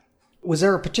Was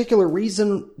there a particular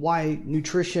reason why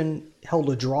nutrition held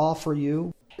a draw for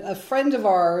you? A friend of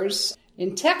ours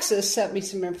in Texas sent me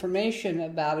some information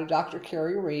about a Dr.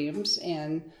 Carrie Reams,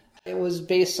 and it was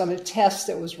based on a test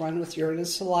that was run with urine and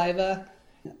saliva.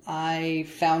 I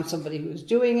found somebody who was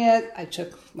doing it. I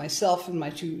took myself and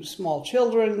my 2 small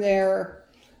children there.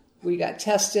 We got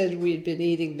tested. We had been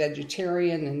eating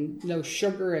vegetarian and no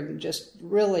sugar and just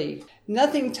really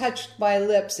nothing touched my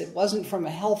lips. It wasn't from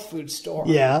a health food store.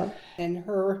 Yeah. And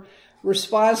her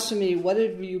response to me, "What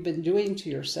have you been doing to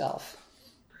yourself?"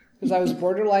 Because I was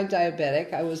borderline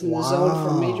diabetic. I was in the zone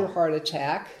for a major heart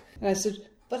attack. And I said,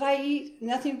 "But I eat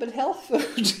nothing but health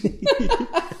food."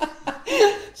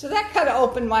 So that kind of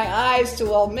opened my eyes to,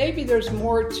 well, maybe there's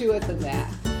more to it than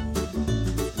that.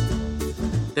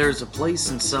 There's a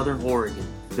place in Southern Oregon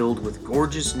filled with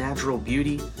gorgeous natural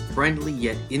beauty, friendly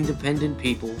yet independent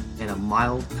people, and a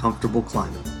mild, comfortable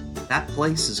climate. That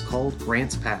place is called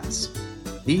Grants Pass.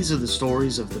 These are the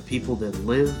stories of the people that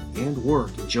live and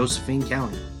work in Josephine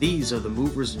County. These are the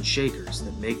movers and shakers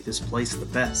that make this place the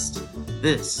best.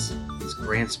 This is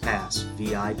Grants Pass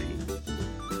VIP.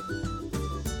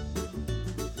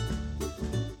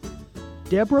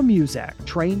 Deborah Muzak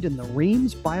trained in the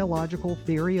Reams biological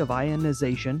theory of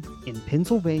ionization in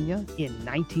Pennsylvania in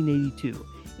 1982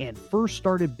 and first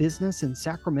started business in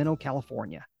Sacramento,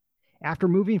 California. After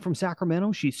moving from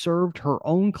Sacramento, she served her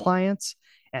own clients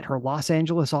at her Los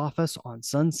Angeles office on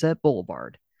Sunset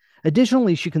Boulevard.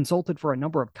 Additionally, she consulted for a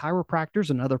number of chiropractors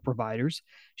and other providers.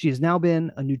 She has now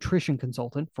been a nutrition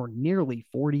consultant for nearly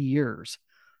 40 years.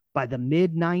 By the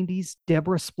mid-90s,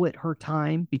 Deborah split her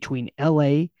time between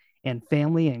LA and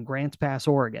family in Grants Pass,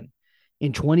 Oregon.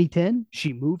 In 2010,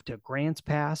 she moved to Grants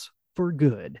Pass for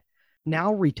good.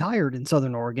 Now retired in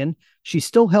Southern Oregon, she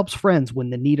still helps friends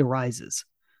when the need arises.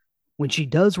 When she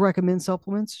does recommend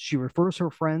supplements, she refers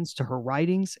her friends to her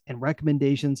writings and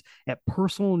recommendations at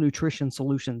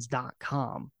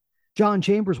personalnutritionsolutions.com. John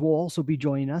Chambers will also be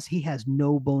joining us. He has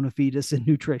no bona fides in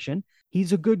nutrition.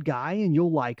 He's a good guy and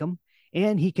you'll like him.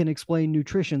 And he can explain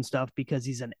nutrition stuff because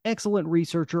he's an excellent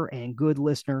researcher and good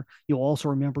listener. You'll also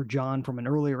remember John from an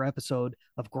earlier episode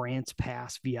of Grants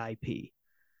Pass VIP.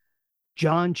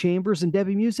 John Chambers and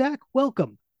Debbie Muzak,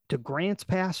 welcome to Grants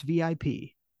Pass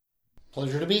VIP.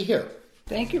 Pleasure to be here.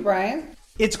 Thank you, Brian.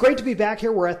 It's great to be back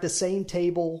here. We're at the same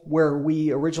table where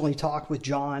we originally talked with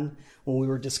John when we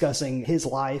were discussing his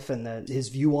life and his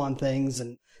view on things.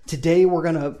 And today we're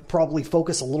going to probably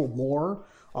focus a little more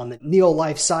on the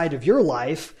Neolife side of your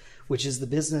life, which is the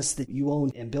business that you own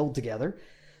and build together.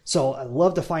 So I'd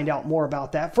love to find out more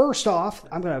about that. First off,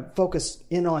 I'm going to focus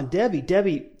in on Debbie.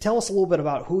 Debbie, tell us a little bit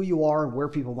about who you are and where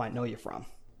people might know you from.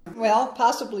 Well,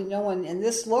 possibly no one in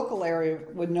this local area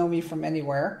would know me from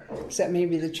anywhere, except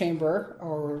maybe the chamber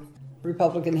or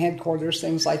Republican headquarters,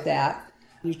 things like that.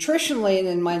 Nutritionally, and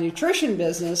in my nutrition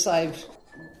business, I've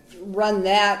run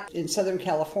that in Southern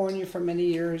California for many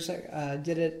years. I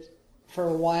did it for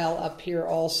a while up here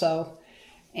also.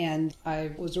 And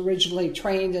I was originally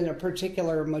trained in a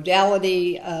particular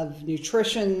modality of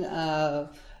nutrition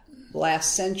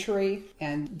last century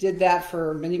and did that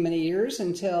for many, many years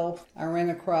until I ran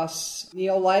across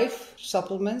Neolife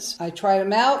supplements. I tried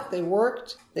them out. They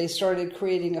worked. They started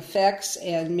creating effects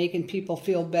and making people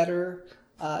feel better,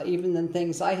 even than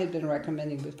things I had been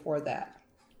recommending before that.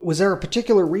 Was there a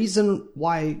particular reason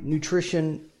why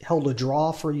nutrition held a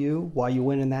draw for you, why you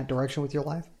went in that direction with your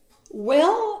life?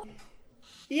 Well,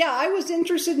 yeah, I was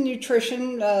interested in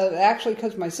nutrition, actually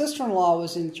because my sister-in-law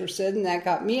was interested, and that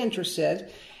got me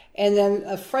interested. And then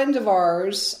a friend of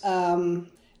ours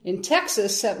in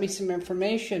Texas sent me some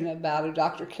information about a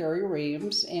Dr. Carrie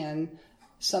Reams and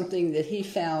something that he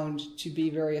found to be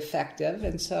very effective.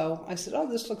 And so I said, oh,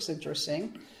 this looks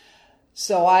interesting.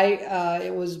 So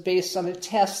it was based on a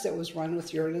test that was run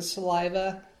with urine and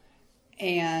saliva,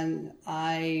 and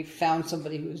I found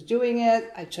somebody who was doing it.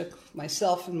 I took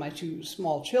myself and my 2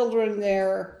 small children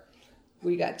there.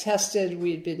 We got tested.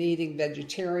 We had been eating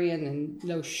vegetarian and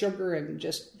no sugar and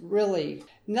just really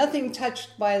nothing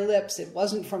touched my lips. It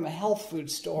wasn't from a health food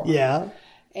store. Yeah.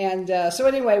 And so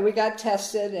anyway, we got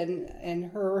tested, and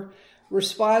her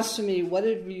response to me, "What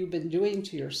have you been doing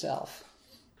to yourself?"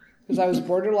 Because I was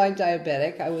borderline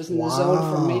diabetic. I was in the zone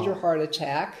for a major heart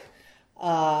attack.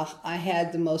 I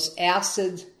had the most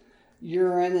acid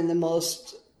urine and the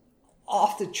most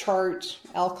off-the-chart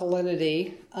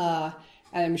alkalinity.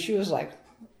 And she was like,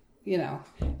 and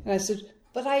I said,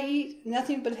 but I eat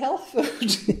nothing but health food.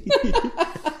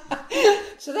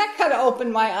 So that kind of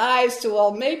opened my eyes to,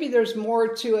 well, maybe there's more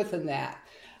to it than that.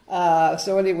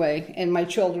 So anyway, and my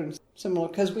children, similar,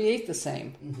 because we ate the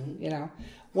same,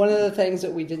 one of the things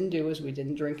that we didn't do is we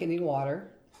didn't drink any water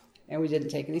and we didn't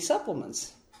take any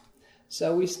supplements.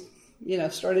 So we,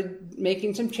 started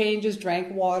making some changes,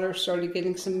 drank water, started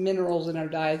getting some minerals in our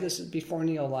diet. This is before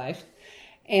Neolife.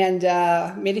 And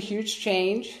made a huge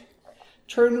change.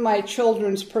 Turned my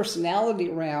children's personality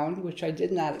around, which I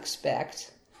did not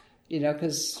expect,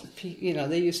 because,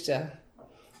 they used to,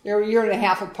 they're a year and a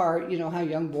half apart, how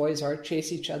young boys are,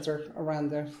 chase each other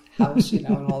around the house, and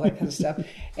all that kind of stuff.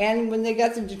 And when they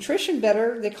got the nutrition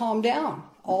better, they calmed down.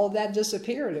 All of that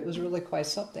disappeared. It was really quite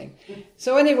something.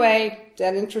 So anyway,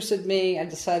 that interested me. I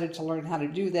decided to learn how to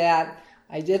do that.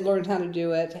 I did learn how to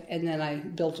do it, and then I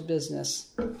built a business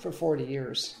for 40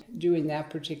 years doing that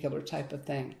particular type of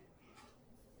thing.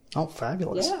 Oh,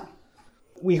 fabulous. Yeah.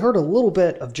 We heard a little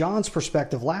bit of John's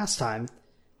perspective last time.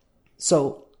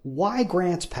 So why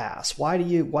Grants Pass? Why do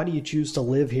you choose to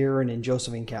live here and in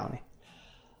Josephine County?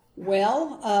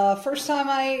 Well, first time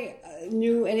I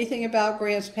knew anything about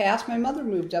Grants Pass, my mother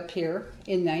moved up here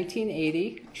in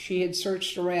 1980. She had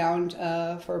searched around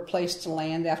for a place to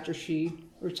land after she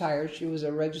retired. She was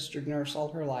a registered nurse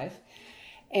all her life.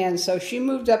 And so she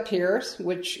moved up here,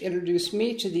 which introduced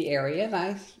me to the area, and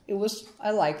I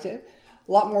liked it.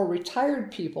 A lot more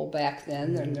retired people back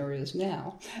then than there is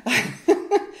now. A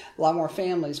lot more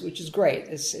families, which is great.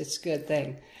 It's a good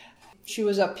thing. She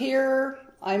was up here.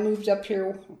 I moved up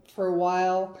here for a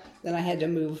while. Then I had to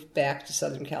move back to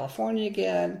Southern California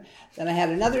again. Then I had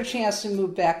another chance to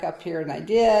move back up here, and I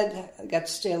did. I got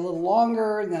to stay a little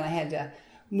longer, and then I had to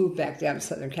move back down to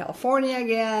Southern California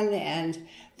again. And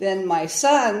then my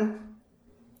son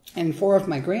and 4 of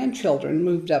my grandchildren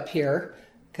moved up here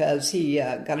because he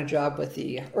got a job with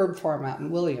the herb farm out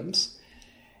in Williams.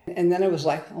 And then it was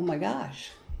like, oh my gosh,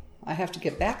 I have to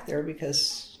get back there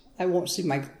because I won't see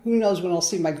who knows when I'll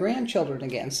see my grandchildren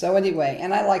again. So anyway,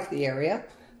 and I like the area.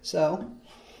 So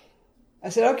I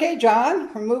said, okay,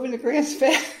 John, we're moving to Grants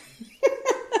Pass.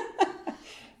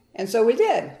 And so we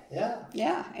did. Yeah.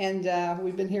 Yeah, and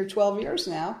we've been here 12 years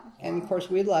now. And, of course,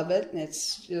 we love it, and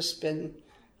it's just been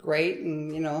great.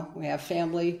 And, we have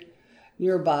family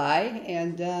nearby.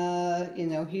 And,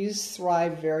 he's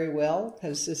thrived very well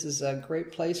because this is a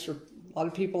great place for a lot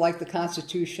of people like the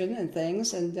Constitution and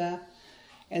things. And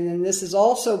then this is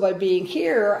also, by being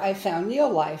here, I found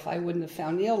Neolife. I wouldn't have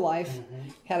found Neolife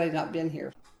had I not been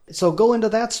here. So go into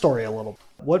that story a little.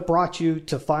 What brought you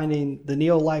to finding the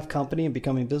Neolife company and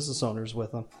becoming business owners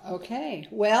with them? Okay.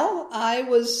 Well, I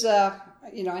was, I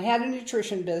had a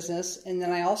nutrition business, and then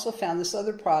I also found this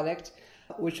other product,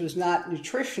 which was not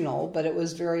nutritional, but it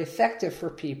was very effective for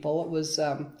people. It was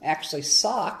actually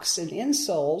socks and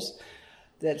insoles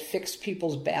that fixed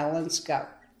people's balance, got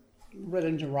rid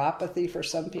of neuropathy for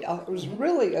some people. It was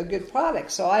really a good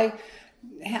product. So I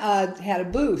had a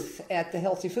booth at the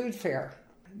Healthy Food Fair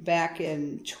back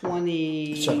in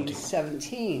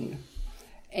 2017.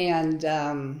 And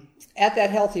at that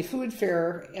Healthy Food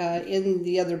Fair, in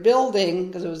the other building,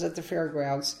 because it was at the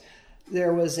fairgrounds,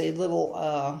 there was a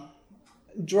little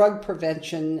drug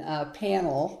prevention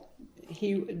panel.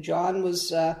 John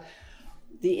was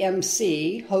the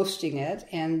MC hosting it,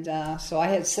 and so I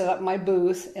had set up my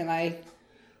booth, and I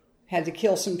had to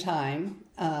kill some time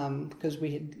because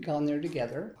we had gone there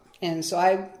together. And so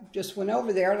I just went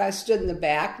over there, and I stood in the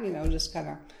back, just kind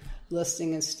of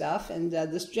listening and stuff. And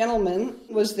this gentleman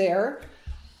was there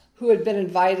who had been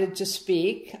invited to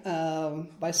speak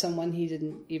by someone he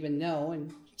didn't even know,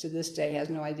 and to this day has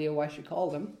no idea why she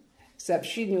called him, except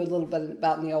she knew a little bit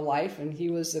about Neolife, and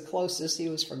he was the closest. He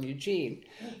was from Eugene.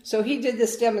 So he did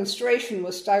this demonstration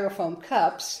with styrofoam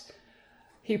cups.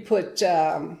 He put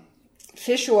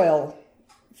fish oil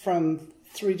from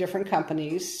 3 different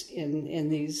companies in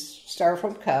these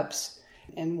styrofoam cups,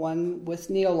 and one with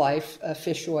Neolife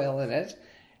fish oil in it.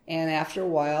 And after a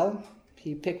while,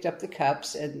 he picked up the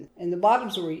cups, and the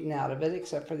bottoms were eaten out of it,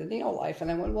 except for the Neolife. And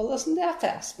I went, well, isn't that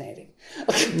fascinating?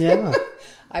 Yeah.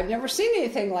 I've never seen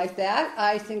anything like that.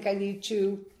 I think I need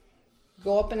to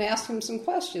go up and ask him some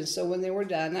questions. So when they were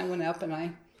done, I went up and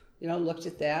I, looked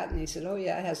at that, and he said, oh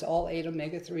yeah, it has all 8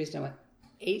 omega-3s. And I went,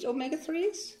 8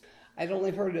 omega-3s? I'd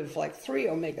only heard of 3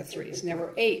 omega-3s,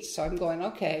 never 8. So I'm going,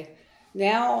 okay,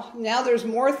 now there's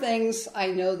more things I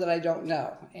know that I don't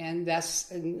know. And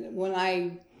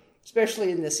when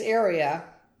especially in this area,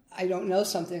 I don't know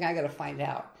something, I got to find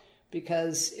out.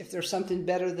 Because if there's something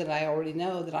better that I already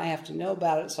know, then I have to know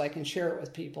about it so I can share it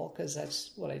with people, because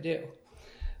that's what I do.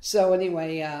 So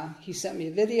anyway, he sent me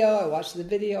a video. I watched the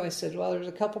video. I said, well, there's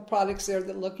a couple products there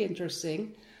that look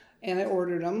interesting. And I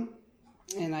ordered them.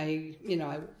 And I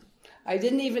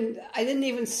didn't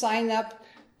even sign up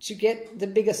to get the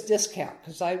biggest discount,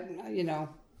 because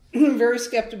very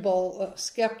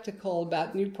skeptical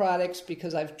about new products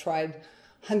because I've tried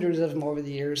hundreds of them over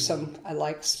the years. Some I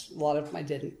liked, a lot of them I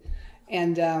didn't.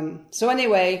 And so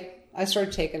anyway, I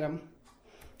started taking them.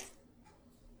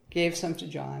 Gave some to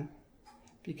John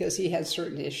because he had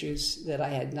certain issues that I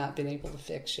had not been able to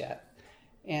fix yet.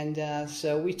 And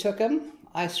so we took them.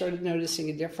 I started noticing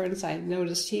a difference. I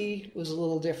noticed he was a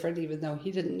little different, even though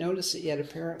he didn't notice it yet,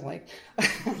 apparently.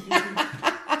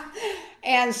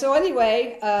 And so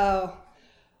anyway,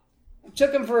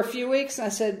 took him for a few weeks, and I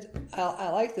said, I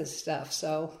like this stuff.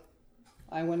 So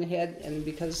I went ahead, and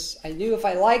because I knew if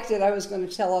I liked it, I was going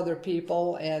to tell other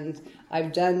people. And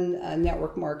I've done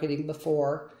network marketing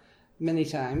before many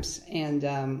times.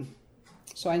 And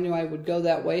so I knew I would go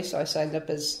that way. So I signed up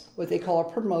as what they call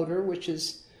a promoter, which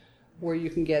is where you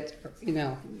can get,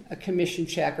 a commission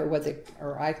check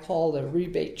or I called a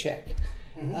rebate check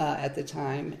at the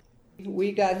time.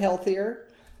 We got healthier.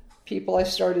 People I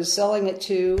started selling it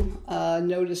to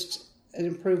noticed an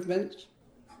improvement.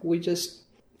 We just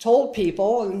told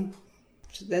people, and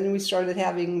then we started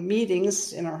having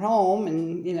meetings in our home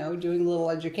and, doing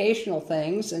little educational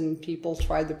things, and people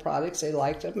tried the products, they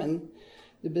liked them, and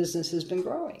the business has been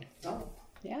growing. Oh.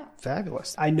 Yeah.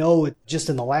 Fabulous. I know just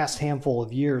in the last handful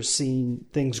of years, seeing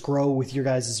things grow with your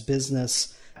guys'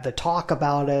 business, the talk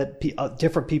about it,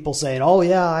 different people saying, oh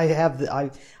yeah,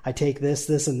 I take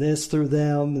this, and this through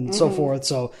them and so forth.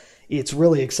 So it's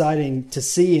really exciting to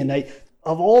see. And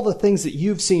of all the things that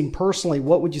you've seen personally,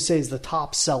 what would you say is the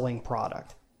top selling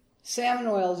product? Salmon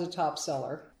oil is a top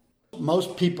seller.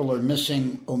 Most people are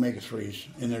missing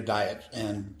omega-3s in their diet.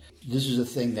 And this is a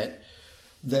thing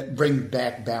that bring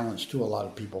back balance to a lot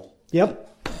of people. Yep.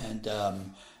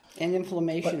 And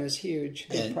inflammation is huge.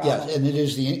 Yes, and it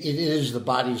is the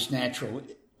body's natural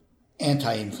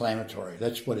anti-inflammatory.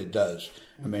 That's what it does.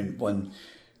 I mean,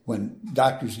 when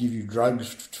doctors give you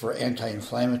drugs for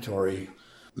anti-inflammatory,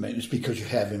 it's because you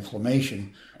have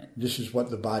inflammation. This is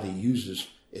what the body uses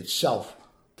itself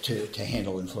to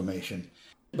handle inflammation.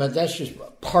 But that's just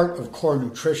part of core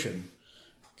nutrition,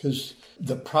 because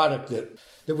the product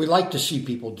that we like to see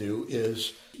people do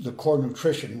is the core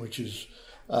nutrition, which is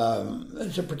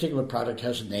it's a particular product,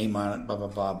 has a name on it, blah, blah,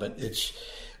 blah. But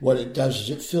what it does is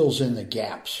it fills in the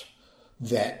gaps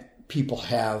that people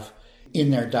have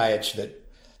in their diets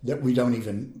that we don't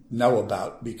even know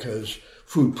about, because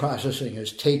food processing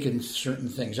has taken certain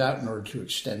things out in order to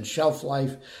extend shelf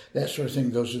life, that sort of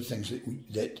thing. Those are things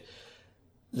that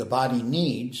the body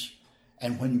needs.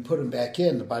 And when you put them back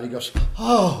in, the body goes,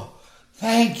 oh,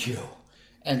 thank you,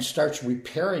 and starts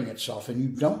repairing itself, and you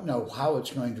don't know how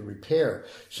it's going to repair.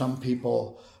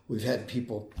 We've had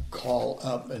people call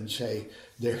up and say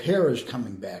their hair is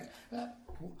coming back.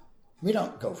 We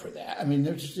don't go for that. I mean,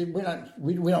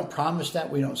 we don't promise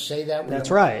that. We don't say that.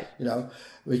 That's right.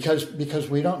 Because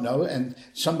we don't know, and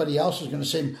somebody else is going to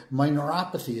say my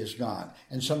neuropathy is gone,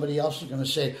 and somebody else is going to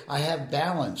say I have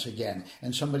balance again,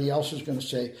 and somebody else is going to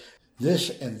say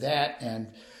this and that. And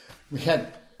we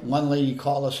had one lady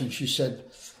call us, and she said,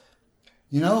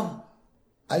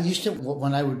 I used to,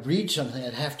 when I would read something,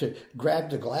 I'd have to grab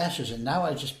the glasses, and now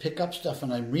I just pick up stuff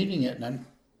and I'm reading it, and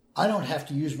I don't have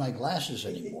to use my glasses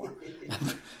anymore.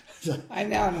 I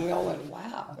know, and we all went,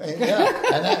 wow.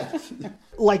 Yeah,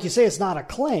 like you say, it's not a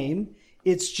claim.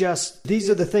 It's just these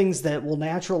are the things that will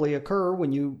naturally occur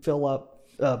when you fill up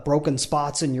broken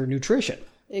spots in your nutrition.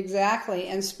 Exactly,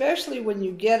 and especially when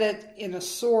you get it in a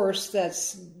source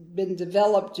that's been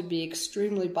developed to be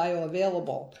extremely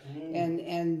bioavailable,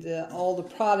 and all the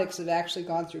products have actually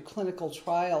gone through clinical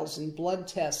trials and blood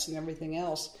tests and everything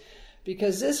else,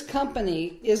 because this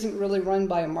company isn't really run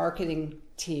by a marketing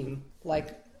team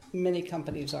like many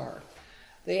companies are.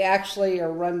 They actually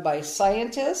are run by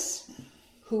scientists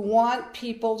who want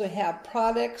people to have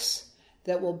products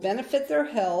that will benefit their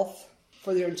health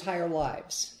for their entire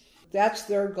lives. That's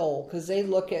their goal, because they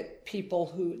look at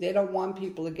people they don't want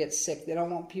people to get sick. They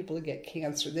don't want people to get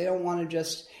cancer. They don't want to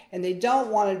they don't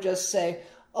want to just say,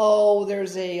 oh,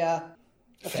 there's a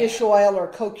fish oil or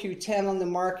CoQ10 on the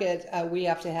market, we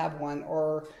have to have one.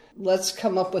 Or let's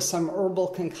come up with some herbal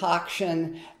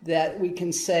concoction that we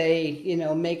can say,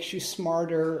 makes you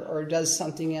smarter or does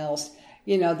something else.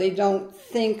 They don't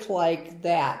think like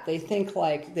that. They think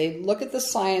like, they look at the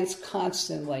science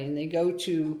constantly, and they go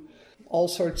to all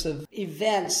sorts of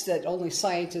events that only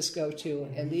scientists go to.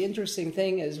 And the interesting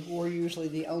thing is we're usually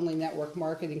the only network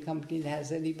marketing company that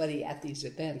has anybody at these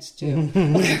events too.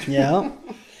 Yeah.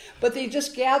 But they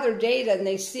just gather data, and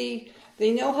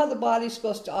they know how the body's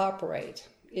supposed to operate.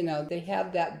 They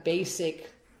have that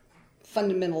basic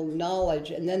fundamental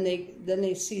knowledge, and then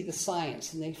they see the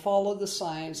science, and they follow the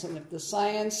science, and if the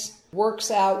science works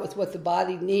out with what the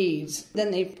body needs, then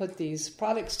they put these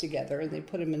products together, and they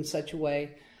put them in such a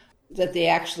way that they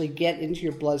actually get into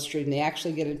your bloodstream, they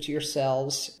actually get into your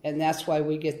cells, and that's why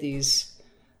we get these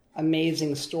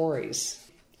amazing stories.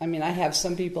 I mean, I have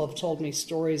some people have told me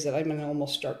stories that I'm going to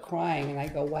almost start crying, and I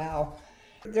go, wow.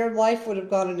 Their life would have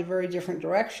gone in a very different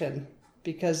direction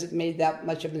because it made that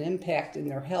much of an impact in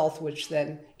their health, which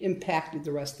then impacted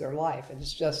the rest of their life. And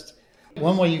it's just...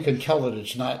 One way you can tell that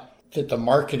it's not, that the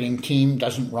marketing team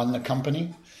doesn't run the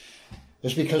company,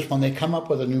 is because when they come up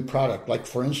with a new product, like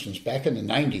for instance, back in the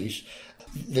 90s,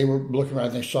 they were looking around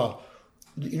and they saw,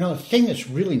 the thing that's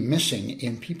really missing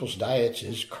in people's diets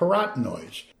is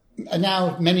carotenoids. And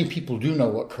now many people do know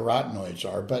what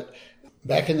carotenoids are, but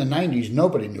back in the 90s,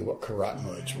 nobody knew what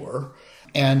carotenoids were.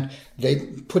 And they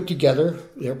put together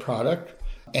their product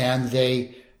and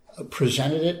they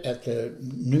presented it at the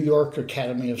New York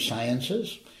Academy of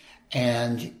Sciences.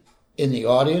 And in the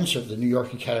audience of the New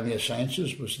York Academy of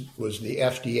Sciences was the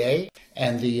FDA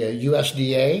and the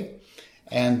USDA.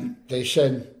 And they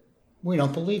said, we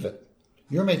don't believe it.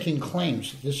 You're making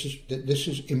claims that this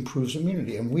improves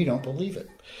immunity, and we don't believe it.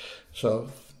 So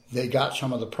they got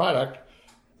some of the product,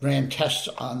 ran tests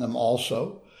on them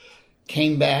also,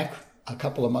 came back a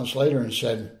couple of months later and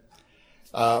said,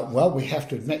 well, we have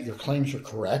to admit your claims are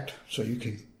correct, so you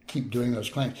can keep doing those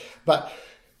claims. But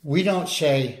we don't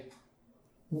say,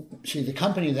 see, the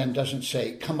company then doesn't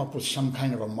say, come up with some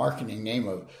kind of a marketing name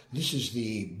of, this is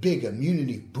the big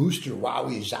immunity booster,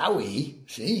 wowie zowie,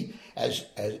 see, as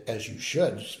you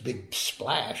should, it's a big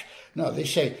splash. No, they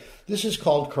say, this is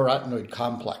called carotenoid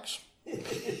complex.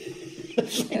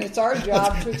 And it's our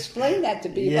job to explain that to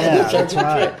people. Yeah, that's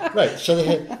right. Right. So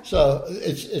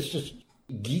it's just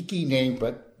geeky name,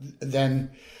 but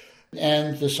then,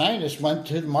 and the scientists went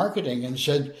to marketing and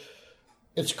said,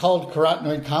 it's called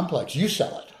carotenoid complex. You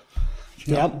sell it.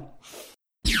 Yep.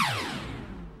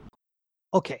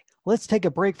 Okay, let's take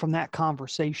a break from that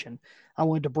conversation. I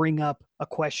wanted to bring up a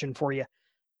question for you.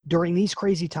 During these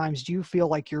crazy times, do you feel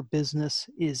like your business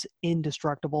is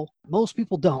indestructible? Most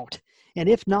people don't. And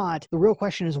if not, the real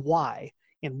question is why?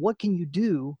 And what can you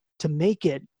do to make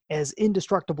it as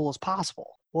indestructible as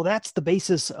possible? Well, that's the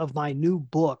basis of my new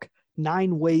book,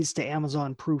 9 Ways to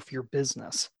Amazon-Proof Your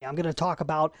Business. I'm going to talk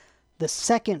about the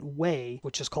second way,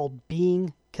 which is called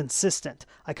being consistent.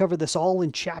 I cover this all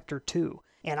in chapter 2.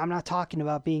 And I'm not talking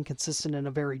about being consistent in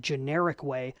a very generic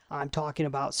way. I'm talking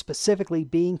about specifically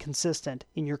being consistent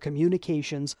in your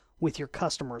communications with your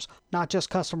customers. Not just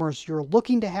customers you're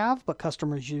looking to have, but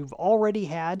customers you've already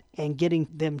had, and getting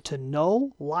them to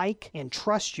know, like, and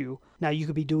trust you. Now, you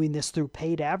could be doing this through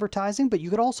paid advertising, but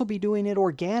you could also be doing it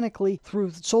organically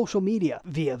through social media,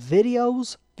 via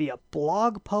videos, via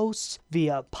blog posts,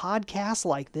 via podcasts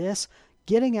like this,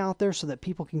 getting out there so that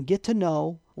people can get to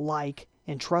know, like,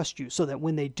 and trust you, so that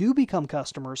when they do become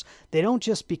customers, they don't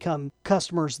just become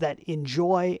customers that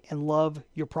enjoy and love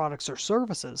your products or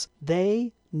services.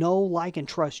 They know, like, and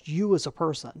trust you as a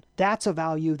person. That's a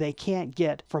value they can't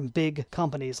get from big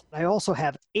companies. I also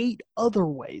have 8 other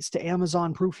ways to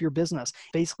Amazon-proof your business.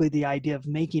 Basically, the idea of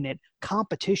making it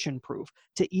competition-proof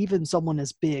to even someone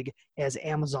as big as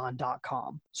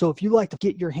Amazon.com. So if you'd like to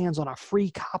get your hands on a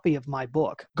free copy of my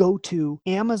book, go to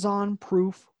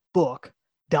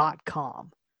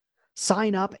AmazonProofBook.com.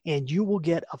 Sign up and you will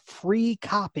get a free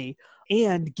copy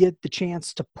and get the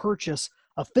chance to purchase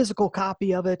a physical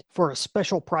copy of it for a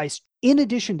special price. In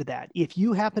addition to that, if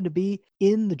you happen to be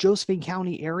in the Josephine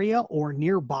County area or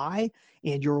nearby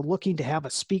and you're looking to have a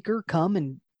speaker come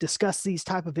and discuss these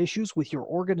type of issues with your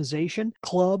organization,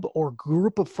 club, or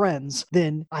group of friends,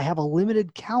 then I have a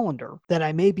limited calendar that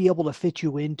I may be able to fit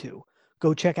you into.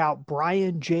 Go check out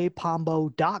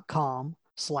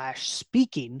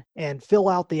brianjpombo.com/speaking and fill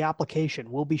out the application.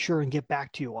 We'll be sure and get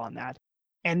back to you on that.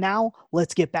 And now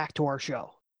let's get back to our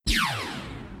show.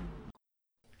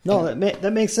 No,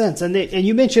 that makes sense. And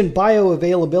you mentioned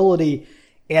bioavailability,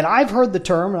 and I've heard the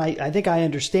term, and I think I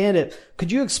understand it.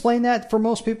 Could you explain that for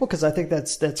most people? Because I think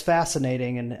that's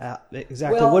fascinating. And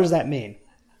exactly what does that mean?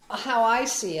 How I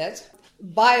see it,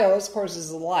 bio, of course,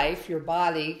 is the life, your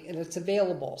body, and it's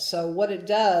available. So what it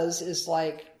does is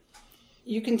like,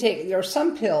 you can take, there are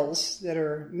some pills that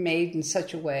are made in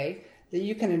such a way that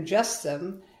you can ingest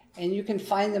them and you can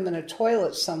find them in a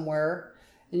toilet somewhere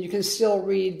and you can still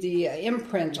read the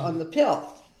imprint on the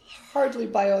pill. Hardly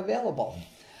bioavailable.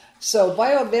 So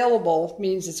bioavailable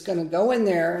means it's going to go in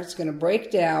there, it's going to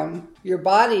break down. Your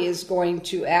body is going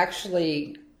to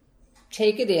actually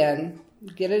take it in,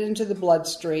 get it into the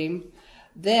bloodstream.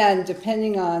 Then,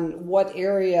 depending on what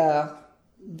area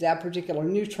that particular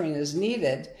nutrient is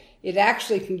needed, it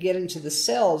actually can get into the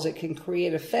cells. It can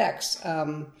create effects.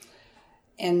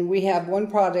 And we have one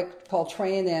product called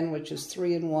Train-N, which is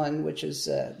 3-in-1, which is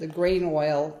the grain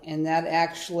oil, and that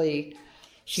actually...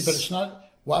 See, but it's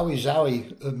not Wowie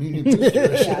Zowie Immune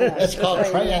Booster. It's called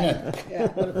Train-N.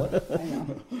 Yeah, I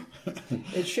know.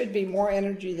 It should be more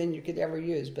energy than you could ever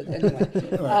use, but anyway.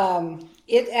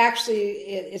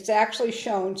 It's actually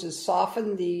shown to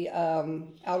soften the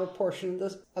outer portion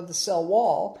of the cell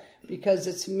wall because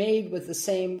it's made with the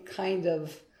same kind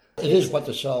of... It is what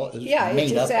the cell is made up of.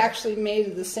 Yeah, it's actually made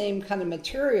of the same kind of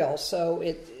material, so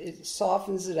it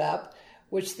softens it up,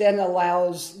 which then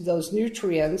allows those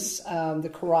nutrients,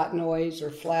 the carotenoids or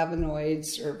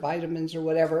flavonoids or vitamins or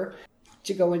whatever,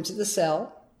 to go into the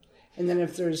cell. And then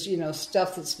if there's,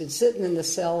 stuff that's been sitting in the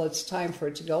cell, it's time for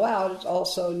it to go out. It's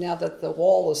also, now that the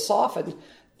wall is softened,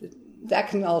 that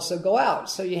can also go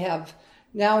out. So you have,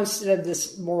 now instead of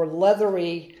this more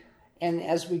leathery, and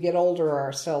as we get older,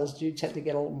 our cells do tend to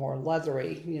get a little more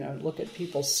leathery. Look at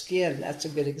people's skin. That's a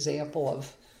good example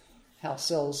of how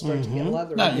cells start to get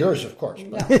leathery. Not yours, of course.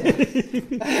 But.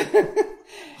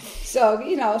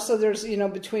 No. So there's,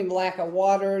 between lack of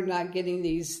water, not getting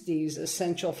these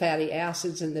essential fatty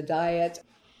acids in the diet,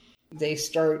 they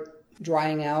start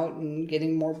drying out and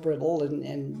getting more brittle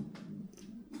and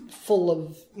full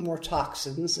of more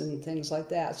toxins and things like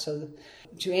that. So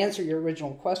to answer your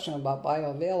original question about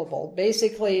bioavailable,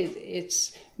 basically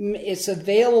it's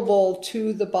available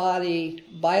to the body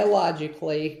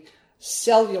biologically,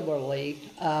 cellularly,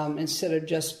 instead of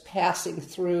just passing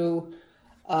through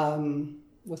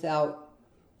without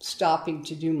stopping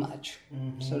to do much,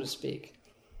 so to speak.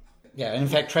 Yeah, and in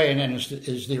fact, Train-N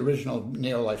is the original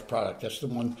Neolife product. That's the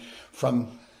one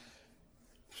from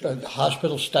a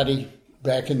hospital study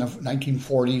back in the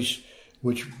 1940s,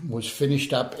 which was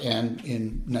finished up, and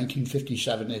in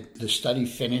 1957 the study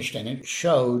finished, and it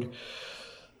showed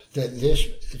that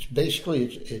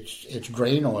it's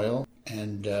grain oil,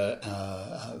 and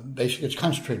basically it's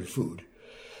concentrated food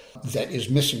that is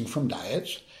missing from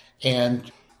diets,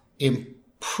 and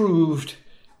improved.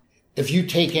 If you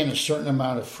take in a certain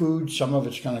amount of food, some of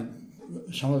it's going to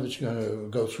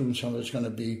go through, and some of it's going to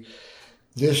be.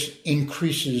 This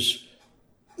increases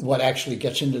what actually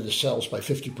gets into the cells by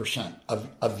 50%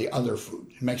 of the other food.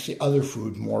 It makes the other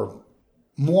food more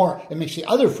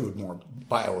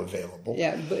bioavailable.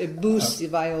 Yeah, it boosts the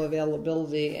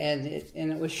bioavailability,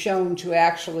 and it was shown to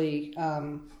actually,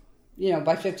 by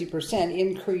 50%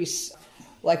 increase.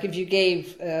 Like if you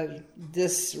gave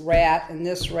this rat and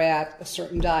this rat a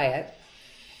certain diet,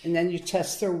 and then you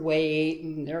test their weight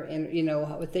and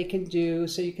what they can do,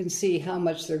 so you can see how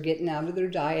much they're getting out of their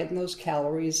diet and those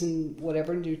calories and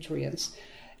whatever nutrients.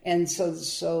 And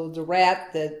so the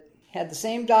rat that had the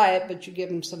same diet, but you give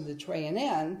them some of the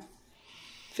Train-N,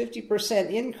 50%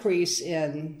 increase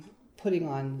in putting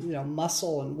on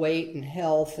muscle and weight and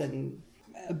health and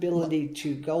ability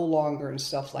to go longer and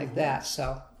stuff like that.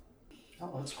 So.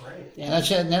 Oh, that's great. Yeah.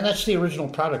 And that's the original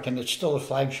product, and it's still a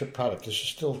flagship product. It's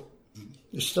still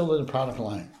in the product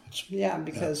line.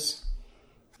 Because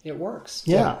it works.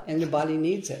 Yeah. And the body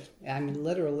needs it. I mean,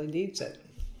 literally needs it.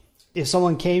 If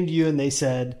someone came to you and they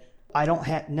said, I don't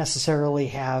necessarily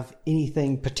have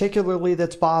anything particularly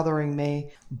that's bothering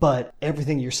me, but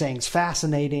everything you're saying is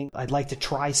fascinating, I'd like to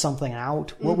try something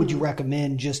out, what would you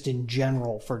recommend just in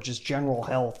general for just general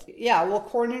health? Yeah, well,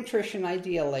 core nutrition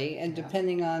ideally, and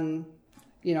depending on,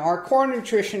 our core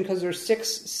nutrition, because there's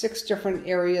six different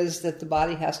areas that the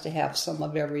body has to have some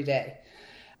of every day.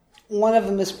 One of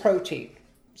them is protein.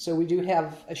 So we do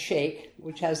have a shake,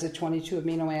 which has the 22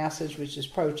 amino acids, which is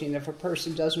protein. If a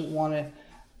person doesn't want to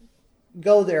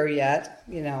go there yet,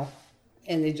 and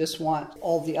they just want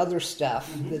all the other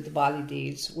stuff that the body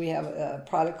needs, we have a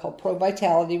product called Pro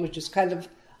Vitality, which is kind of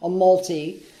a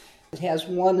multi. It has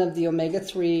one of the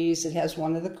omega-3s, it has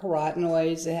one of the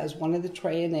carotenoids, it has one of the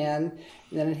Train-N,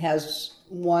 and then it has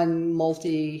one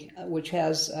multi, which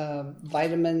has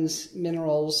vitamins,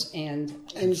 minerals, and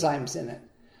enzymes in it.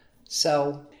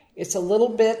 So it's a little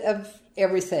bit of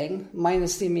everything,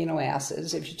 minus the amino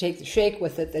acids. If you take the shake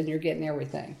with it, then you're getting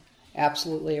everything.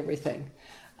 Absolutely everything.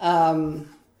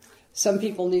 Some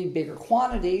people need bigger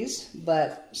quantities,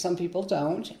 but some people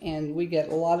don't. And we get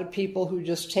a lot of people who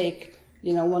just take,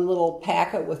 one little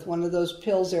packet with one of those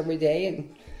pills every day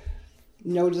and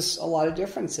notice a lot of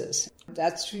differences.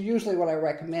 That's usually what I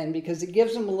recommend because it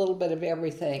gives them a little bit of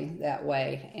everything that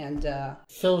way. And it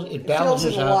fills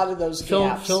in a lot of those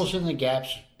gaps. Fills in the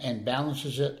gaps and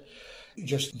balances it.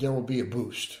 There will be a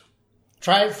boost.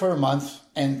 Try it for a month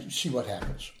and see what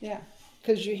happens. Yeah.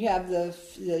 because you have the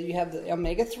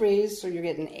omega-3s, so you're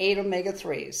getting 8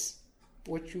 omega-3s,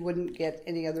 which you wouldn't get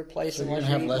any other place So unless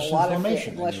you're you gonna have eat less a lot of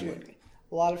inflammation fish. than you would.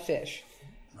 A lot of fish.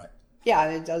 Right. Yeah,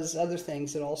 and it does other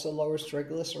things. It also lowers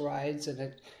triglycerides, and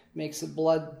it makes the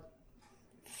blood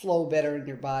flow better in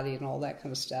your body and all that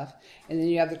kind of stuff. And then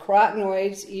you have the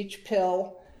carotenoids. Each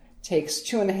pill takes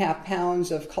 2.5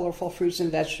 pounds of colorful fruits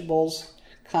and vegetables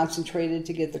concentrated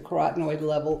to get the carotenoid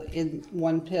level in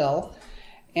one pill.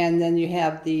 And then you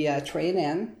have the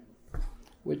Tray-N,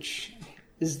 which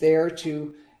is there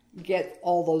to get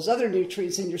all those other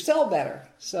nutrients in your cell better.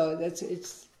 So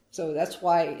that's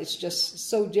why it's just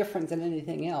so different than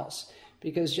anything else.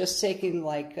 Because just taking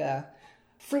like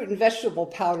fruit and vegetable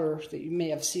powder that you may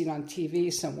have seen on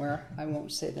TV somewhere, I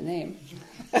won't say the name.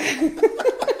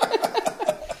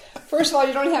 First of all,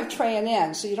 you don't have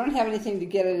Tray-N, so you don't have anything to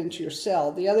get it into your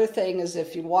cell. The other thing is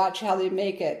if you watch how they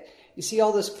make it, you see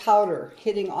all this powder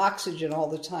hitting oxygen all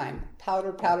the time.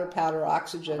 Powder, powder, powder,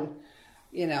 oxygen,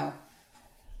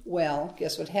 Well,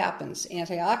 guess what happens?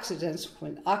 Antioxidants,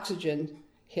 when oxygen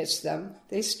hits them,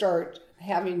 they start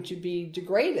having to be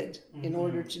degraded in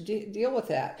order to deal with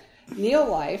that.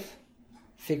 Neolife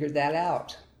figured that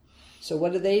out. So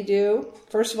what do?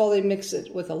 First of all, they mix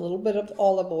it with a little bit of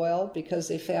olive oil because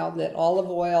they found that olive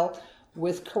oil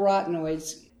with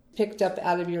carotenoids picked up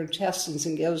out of your intestines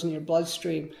and goes in your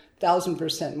bloodstream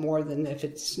 1,000% more than if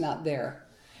it's not there.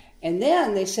 And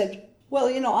then they said,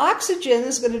 well, oxygen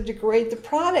is going to degrade the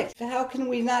product. How can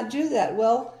we not do that?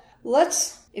 Well,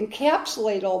 let's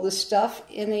encapsulate all this stuff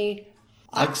in a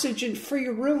oxygen-free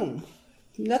room.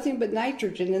 Nothing but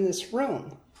nitrogen in this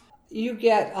room. You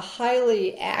get a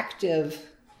highly active,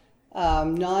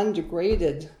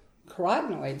 non-degraded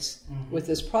carotenoids with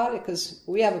this product because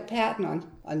we have a patent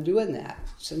on doing that,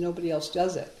 so nobody else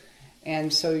does it.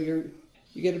 And so you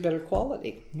get a better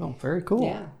quality. Oh, very cool.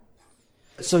 Yeah.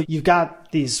 So you've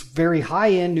got these very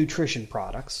high-end nutrition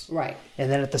products. Right. And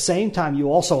then at the same time,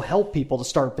 you also help people to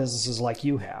start businesses like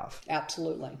you have.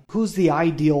 Absolutely. Who's the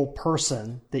ideal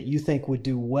person that you think would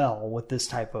do well with this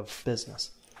type of business?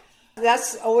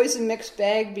 That's always a mixed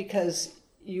bag because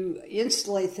you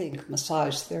instantly think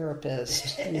massage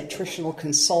therapist, nutritional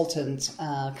consultant,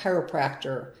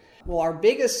 chiropractor. Well, our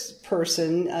biggest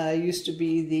person used to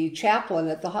be the chaplain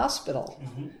at the hospital,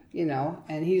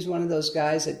 and he's one of those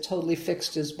guys that totally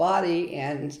fixed his body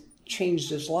and changed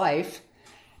his life.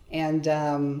 And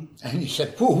he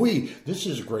said, "Woo-wee, this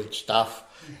is great stuff."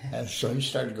 And so he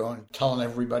started telling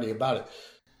everybody about it.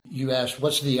 You asked,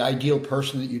 what's the ideal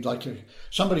person that you'd like to...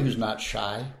 Somebody who's not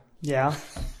shy. Yeah.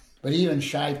 But even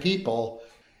shy people,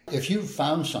 if you've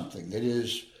found something that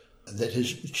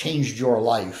has changed your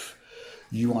life,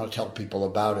 you want to tell people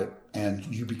about it, and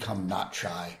you become not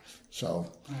shy.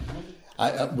 So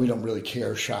we don't really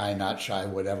care, shy, not shy,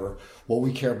 whatever. What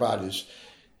we care about is,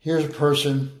 here's a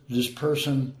person, this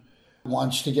person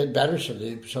wants to get better, so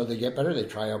they get better. They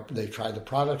try the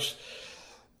products.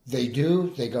 They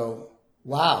go,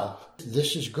 wow,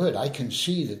 this is good. I can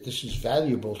see that this is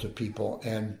valuable to people,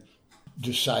 and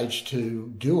decides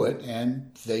to do it,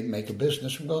 and they make a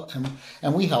business,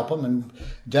 and we help them. And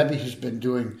Debbie has been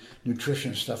doing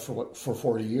nutrition stuff for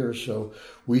 40 years, so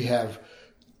we have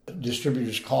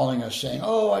distributors calling us saying,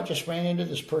 "Oh, I just ran into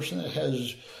this person that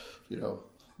has,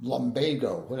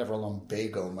 lumbago," whatever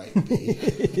lumbago might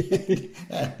be.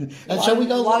 and so we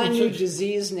go. A lot of new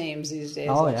disease names these days.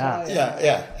 Oh, yeah.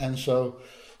 Yeah. And so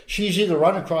she's either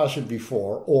run across it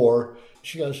before, or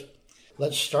she goes,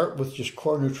 "Let's start with just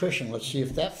core nutrition. Let's see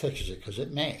if that fixes it, because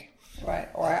it may." Right.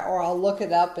 Or I'll look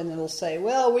it up and it'll say,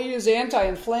 well, we use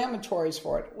anti-inflammatories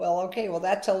for it. Well, okay,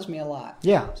 that tells me a lot.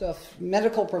 Yeah. So if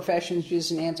medical profession's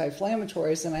using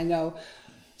anti-inflammatories, then I know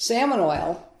salmon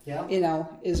oil,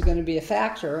 is going to be a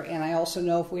factor. And I also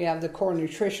know if we have the core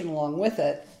nutrition along with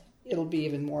it, it'll be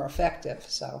even more effective.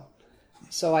 So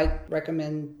I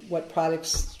recommend what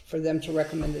products for them to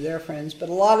recommend to their friends. But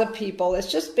a lot of people,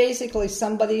 it's just basically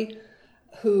somebody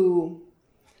who...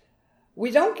 We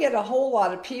don't get a whole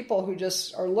lot of people who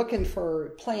just are looking for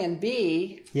plan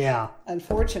B. Yeah.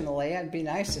 Unfortunately, it'd be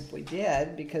nice if we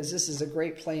did, because this is a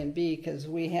great plan B, because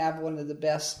we have one of the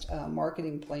best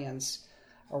marketing plans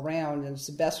around, and it's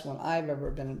the best one I've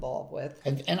ever been involved with.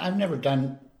 And I've never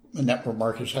done network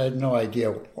marketing, so I had no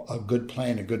idea a good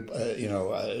plan, a good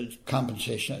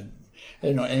compensation. I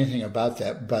didn't know anything about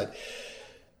that, but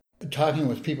talking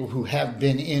with people who have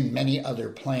been in many other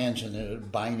plans, and the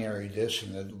binary this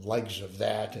and the legs of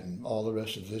that and all the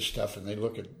rest of this stuff, and they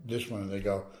look at this one and they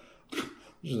go,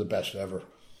 "This is the best ever.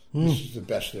 This is the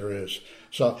best there is."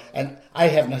 So, and I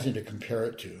have nothing to compare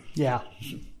it to. Yeah.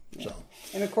 So.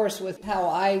 And of course, with how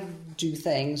I do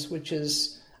things, which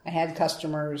is I had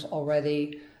customers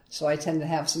already, so I tend to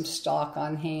have some stock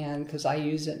on hand because I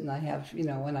use it and I have,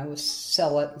 and I will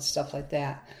sell it and stuff like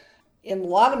that. In a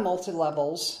lot of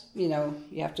multi-levels, you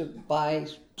have to buy,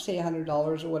 say,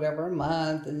 $100 or whatever a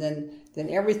month, and then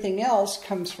everything else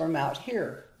comes from out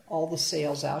here, all the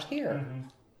sales out here. Mm-hmm.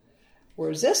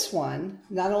 Whereas this one,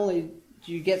 not only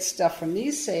do you get stuff from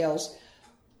these sales,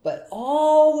 but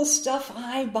all the stuff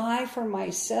I buy for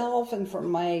myself and for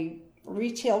my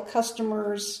retail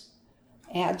customers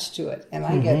adds to it. And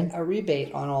I get a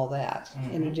rebate on all that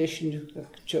in addition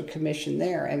to a commission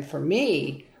there. And for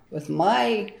me, with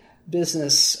my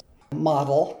business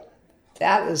model,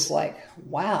 that is like,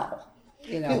 wow,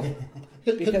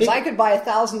 because I could buy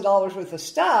 $1,000 worth of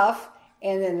stuff,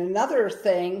 and then another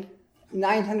thing,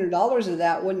 $900 of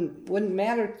that wouldn't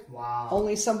matter. Wow.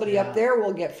 Only somebody up there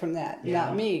will get from that,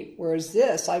 not me. Whereas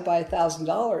this, I buy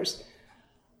 $1,000,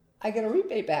 I get a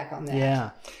rebate back on that. Yeah.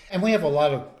 And we have a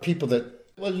lot of people that,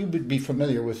 well, you would be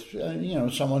familiar with,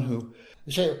 someone who,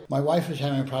 they say, my wife is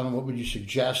having a problem, what would you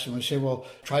suggest? And we say, well,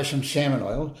 try some salmon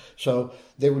oil. So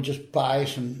they would just buy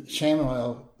some salmon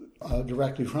oil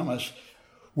directly from us.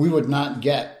 We would not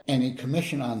get any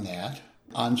commission on that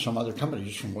on some other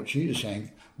companies, from what she is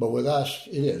saying. But with us,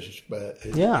 it is.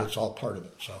 It's all part of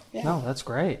it. So No, that's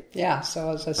great. Yeah.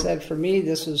 So as I said, for me,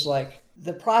 this was like,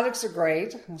 the products are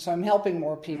great, so I'm helping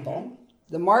more people.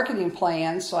 The marketing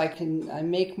plan, so I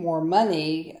make more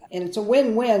money, and it's a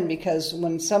win-win because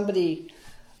when somebody,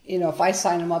 if I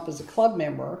sign them up as a club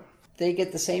member, they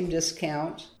get the same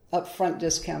discount, upfront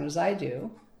discount as I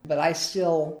do, but I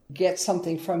still get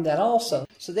something from that also.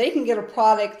 So they can get a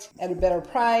product at a better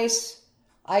price.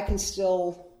 I can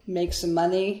still make some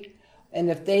money. And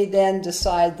if they then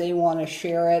decide they want to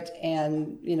share it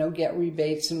and, get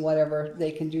rebates and whatever,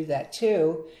 they can do that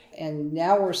too. And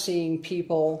now we're seeing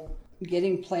people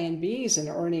getting Plan Bs and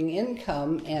earning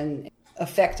income and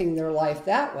affecting their life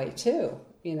that way too.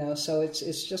 So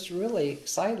it's just really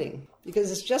exciting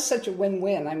because it's just such a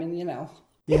win-win. I mean,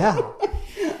 Yeah,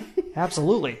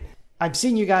 absolutely. I've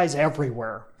seen you guys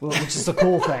everywhere, which is the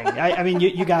cool thing. I mean,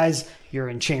 you guys, you're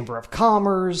in Chamber of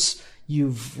Commerce.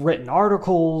 You've written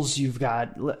articles, you've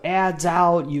got ads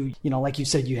out, like you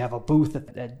said, you have a booth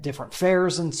at different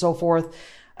fairs and so forth.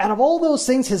 Out of all those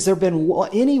things, has there been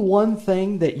any one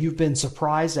thing that you've been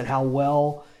surprised at how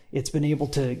well it's been able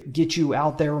to get you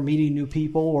out there meeting new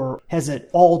people, or has it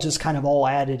all just kind of all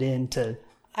added into?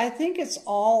 I think it's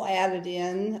all added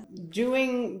in.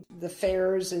 Doing the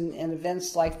fairs and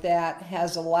events like that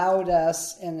has allowed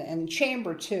us, and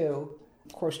Chamber too.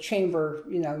 Of course, Chamber,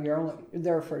 you're only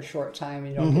there for a short time.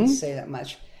 You don't get to say that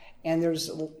much. And there's,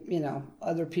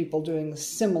 other people doing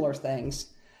similar things.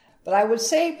 But I would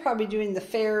say probably doing the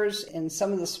fairs and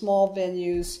some of the small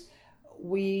venues,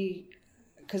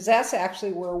 because that's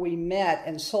actually where we met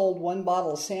and sold one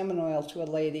bottle of salmon oil to a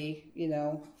lady,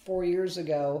 4 years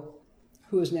ago,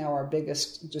 who is now our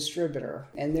biggest distributor.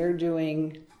 And they're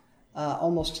doing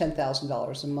almost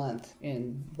 $10,000 a month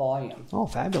in volume. Oh,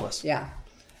 fabulous. Yeah.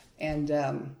 And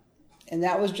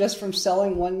that was just from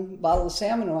selling one bottle of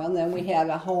salmon oil. And then we had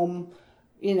a home,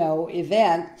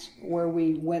 event where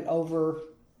we went over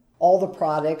all the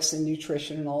products and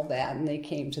nutrition and all that. And they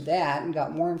came to that and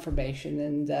got more information.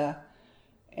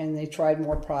 And they tried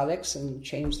more products and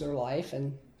changed their life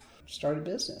and started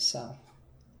business. So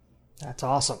that's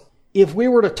awesome. If we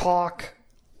were to talk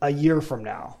a year from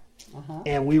now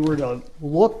and we were to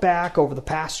look back over the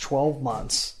past 12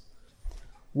 months,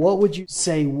 what would you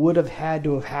say would have had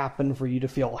to have happened for you to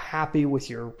feel happy with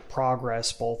your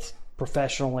progress, both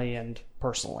professionally and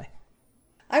personally?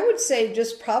 I would say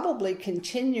just probably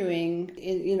continuing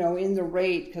in the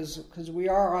rate, because we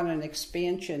are on an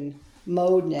expansion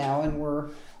mode now, and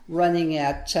we're running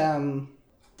at a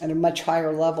much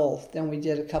higher level than we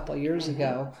did a couple of years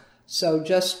ago. So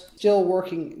just still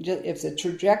working, if the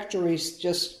trajectory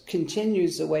just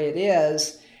continues the way it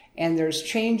is, and there's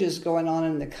changes going on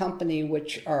in the company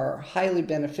which are highly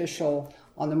beneficial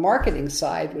on the marketing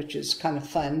side, which is kind of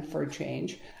fun for a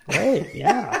change. Great,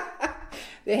 yeah.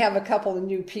 They have a couple of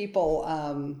new people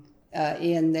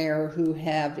in there who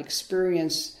have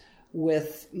experience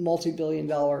with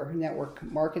multi-billion-dollar network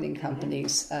marketing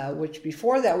companies, which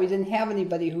before that we didn't have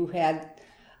anybody who had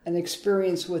an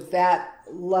experience with that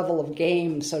level of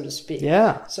game, so to speak.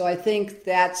 Yeah. So I think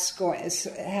that's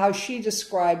how she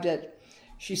described it.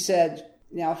 She said,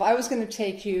 now, if I was going to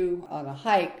take you on a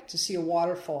hike to see a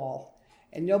waterfall,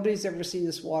 and nobody's ever seen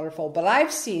this waterfall, but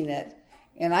I've seen it,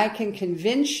 and I can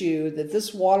convince you that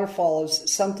this waterfall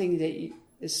is something that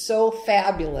is so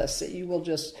fabulous that you will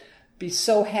just be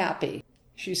so happy.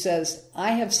 She says,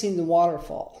 I have seen the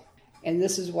waterfall, And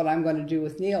this is what I'm going to do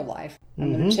with Neolife.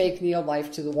 I'm going to take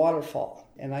Neolife to the waterfall.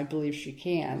 And I believe she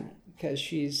can, because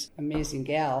she's an amazing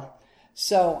gal.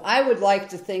 So I would like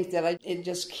to think that it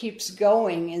just keeps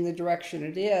going in the direction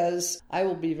it is. I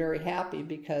will be very happy,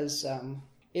 because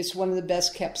it's one of the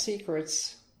best kept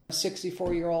secrets. A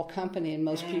 64-year-old company, and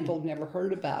most people have never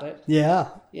heard about it. Yeah.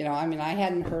 You know, I mean, I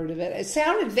hadn't heard of it. It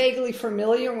sounded vaguely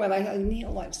familiar when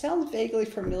it sounds vaguely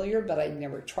familiar, but I'd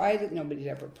never tried it. Nobody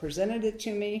had ever presented it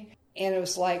to me. And it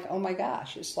was like, oh my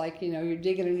gosh, it's like, you know, you're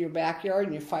digging in your backyard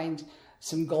and you find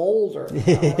some gold or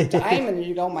a diamond and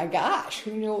you go, oh my gosh,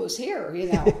 who knew it was here,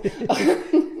 you know?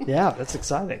 Yeah, that's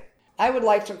exciting. I would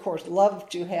like to, of course, love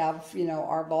to have, you know,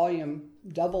 our volume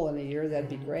double in a year. That'd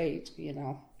be great, you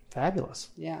know. Fabulous.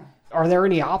 Yeah. Are there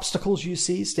any obstacles you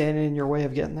see standing in your way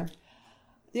of getting there?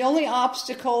 The only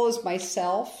obstacle is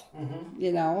myself,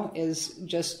 you know, is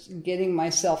just getting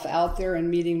myself out there and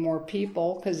meeting more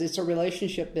people, because it's a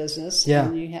relationship business. Yeah.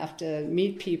 And you have to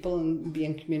meet people and be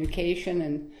in communication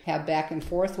and have back and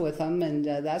forth with them and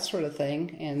that sort of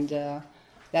thing. And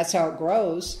that's how it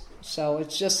grows. So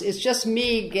it's just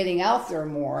me getting out there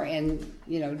more, and,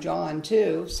 you know, John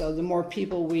too. So the more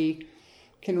people we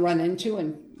can run into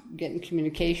and get in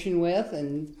communication with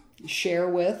and share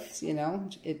with, you know,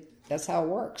 that's how it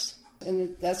works.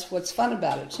 And that's what's fun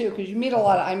about it too, because you meet a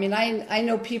lot of, I mean, I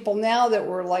know people now that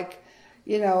were like,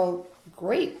 you know,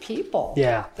 great people.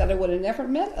 Yeah. That I would have never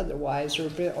met otherwise,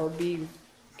 or be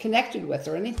connected with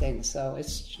or anything. So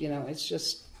it's, you know, it's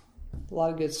just a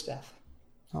lot of good stuff.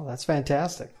 Oh, that's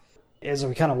fantastic. As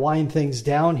we kind of wind things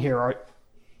down here,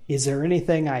 is there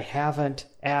anything I haven't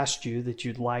asked you that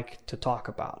you'd like to talk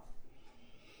about?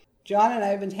 John and I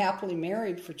have been happily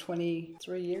married for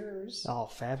 23 years. Oh,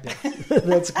 fabulous.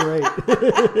 That's great.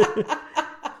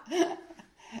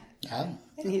 And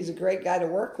he's a great guy to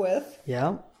work with.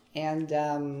 Yeah.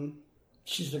 And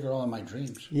she's the girl in my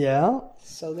dreams. Yeah.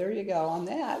 So there you go on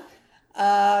that.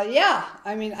 Yeah,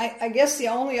 I mean, I guess the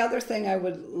only other thing I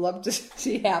would love to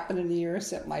see happen in a year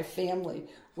is that my family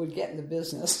would get in the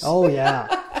business. Oh,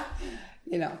 yeah.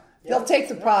 You know, they'll take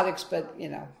the products, but, you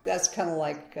know, that's kind of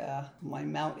like my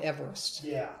Mount Everest.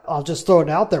 Yeah. I'll just throw it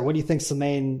out there. What do you think's the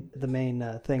main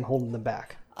thing holding them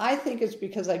back? I think it's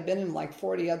because I've been in like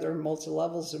 40 other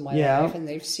multi-levels in my life, and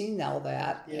they've seen all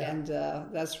that and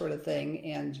that sort of thing.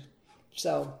 And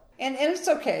so, and it's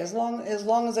okay as long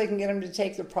as I can get them to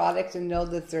take the product and know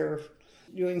that they're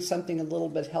doing something a little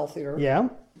bit healthier. Yeah.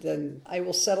 Then I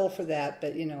will settle for that.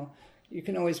 But, you know, you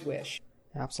can always wish.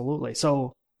 Absolutely.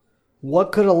 So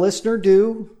what could a listener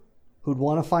do who'd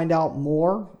want to find out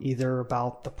more, either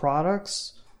about the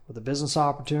products or the business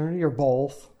opportunity or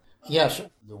both? Yes,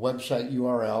 the website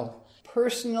URL.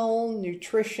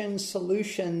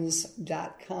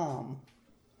 PersonalNutritionSolutions.com.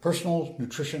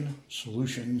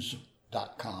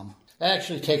 PersonalNutritionSolutions.com. That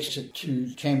actually takes it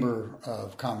to Chamber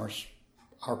of Commerce,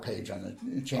 our page on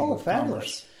the Chamber of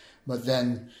Commerce. But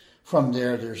then from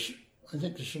there, there's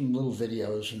some little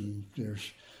videos and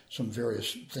there's some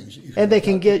various things that you can. And they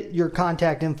can get your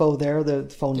contact info there, the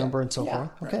phone number and so forth.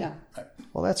 Okay. Yeah.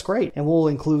 Well, that's great. And we'll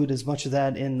include as much of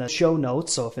that in the show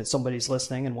notes. So if somebody's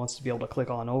listening and wants to be able to click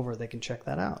on over, they can check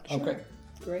that out. Okay.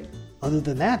 Great. Other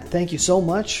than that, thank you so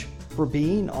much for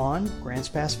being on Grants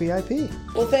Pass VIP.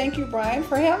 Well, thank you, Brian,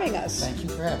 for having us. Thank you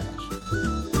for having us.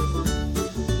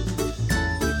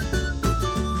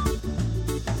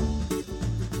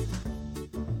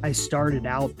 I started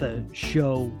out the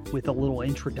show with a little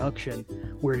introduction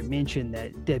where it mentioned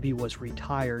that Debbie was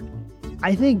retired.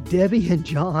 I think Debbie and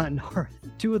John are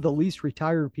two of the least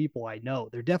retired people I know.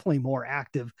 They're definitely more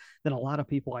active than a lot of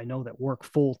people I know that work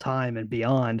full time and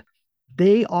beyond.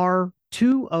 They are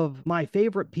two of my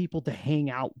favorite people to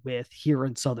hang out with here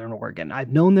in Southern Oregon.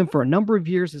 I've known them for a number of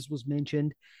years, as was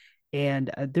mentioned, and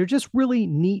they're just really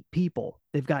neat people.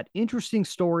 They've got interesting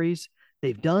stories.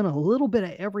 They've done a little bit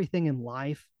of everything in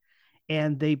life,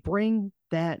 and they bring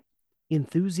that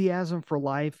enthusiasm for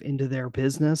life into their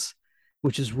business,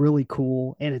 which is really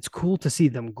cool. And it's cool to see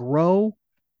them grow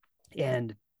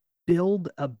and build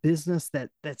a business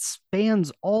that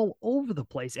spans all over the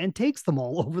place and takes them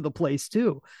all over the place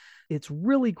too. It's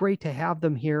really great to have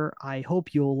them here. I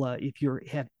hope you'll, if you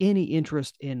have any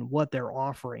interest in what they're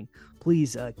offering,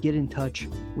 please get in touch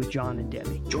with John and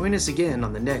Debbie. Join us again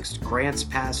on the next Grants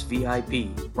Pass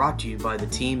VIP, brought to you by the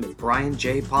team at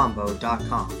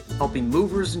BrianJPombo.com, helping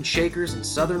movers and shakers in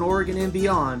Southern Oregon and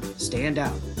beyond stand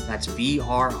out. That's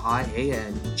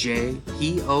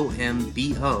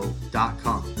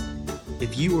BrianJPombo.com.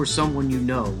 If you or someone you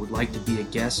know would like to be a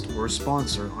guest or a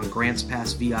sponsor on Grants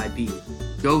Pass VIP,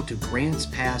 go to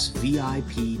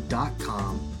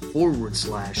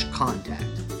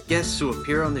grantspassvip.com/contact. Guests who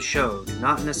appear on the show do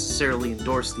not necessarily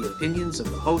endorse the opinions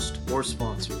of the host or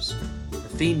sponsors. Our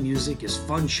theme music is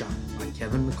Funshine by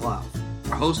Kevin MacLeod.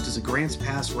 Our host is a Grants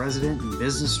Pass resident and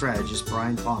business strategist,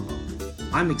 Brian Pomo.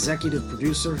 I'm executive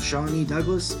producer Sean E.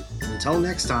 Douglas. Until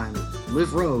next time,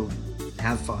 live rogue and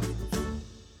have fun.